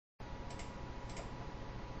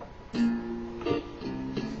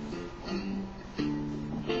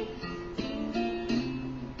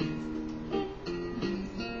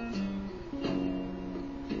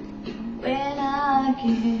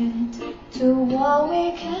get to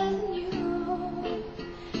Warwick Avenue,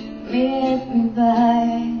 meet me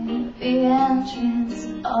by the entrance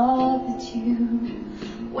of the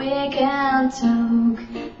tube. We can talk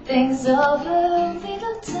things over a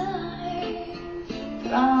little time.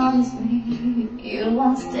 Promise me you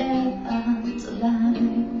won't step out of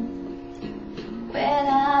line. When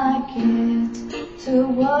I get to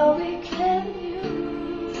Warwick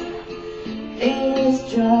Avenue, please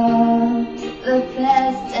drop the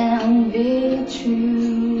past and be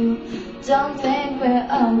true. Don't think we're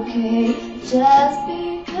okay just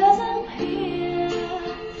because I'm here.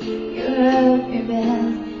 You hurt me bad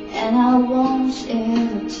and I won't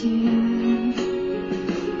shed a tear.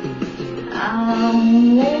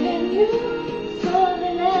 I'm leaving you for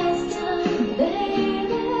the last time,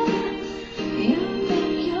 baby. You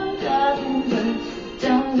think you're loving but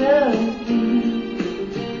don't love me.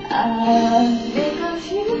 I've been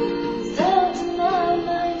confused out of my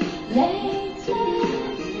mind lately.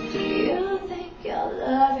 You think you're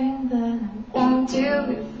loving but I want you to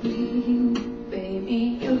be free. Baby,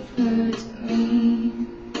 you've hurt me.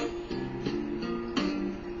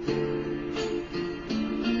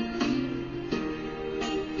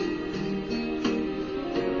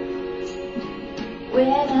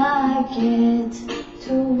 When I get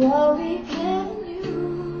to Warwick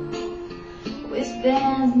Avenue, we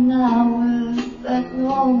spend an hour, but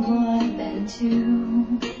no more than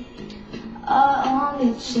two. Our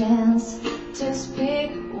only chance to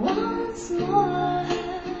speak once more.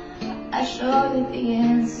 I show you the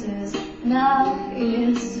answers, now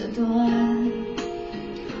here's the door.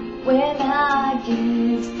 When I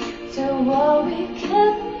get to Warwick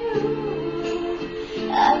Avenue,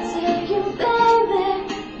 I tell you, baby,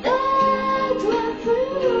 that we're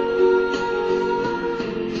through.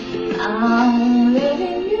 I'm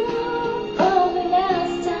leaving you for the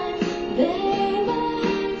last time, baby.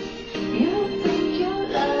 You think you're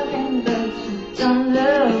loving, but you don't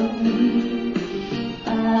love me.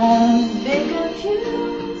 I've been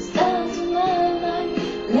confused out of my mind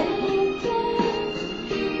lately.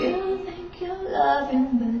 You think you're loving,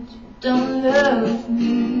 but you don't love me.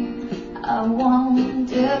 I want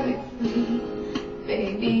to be free,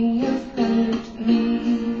 baby, you've hurt me.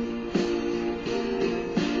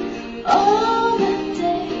 All the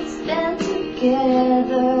days spent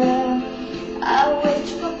together, I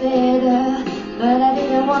wished for better, but I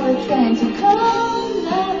didn't want the train to come.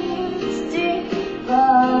 Now you still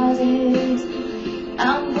departed.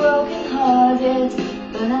 I'm broken hearted,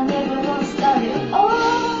 but I never want to start it. All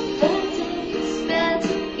the days spent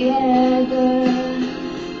together,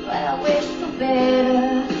 I wish for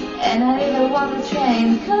better, and I didn't want the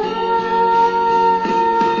train to come.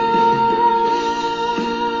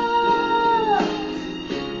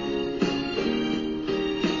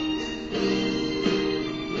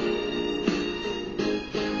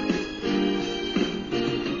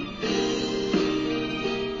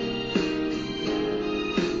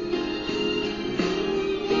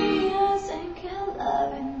 You think you're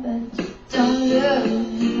loving, but you don't love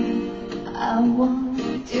me. I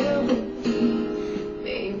want to be free,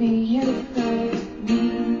 baby, you've hurt me.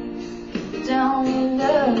 Don't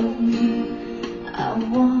love me, I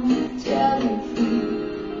want to be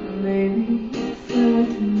free, baby.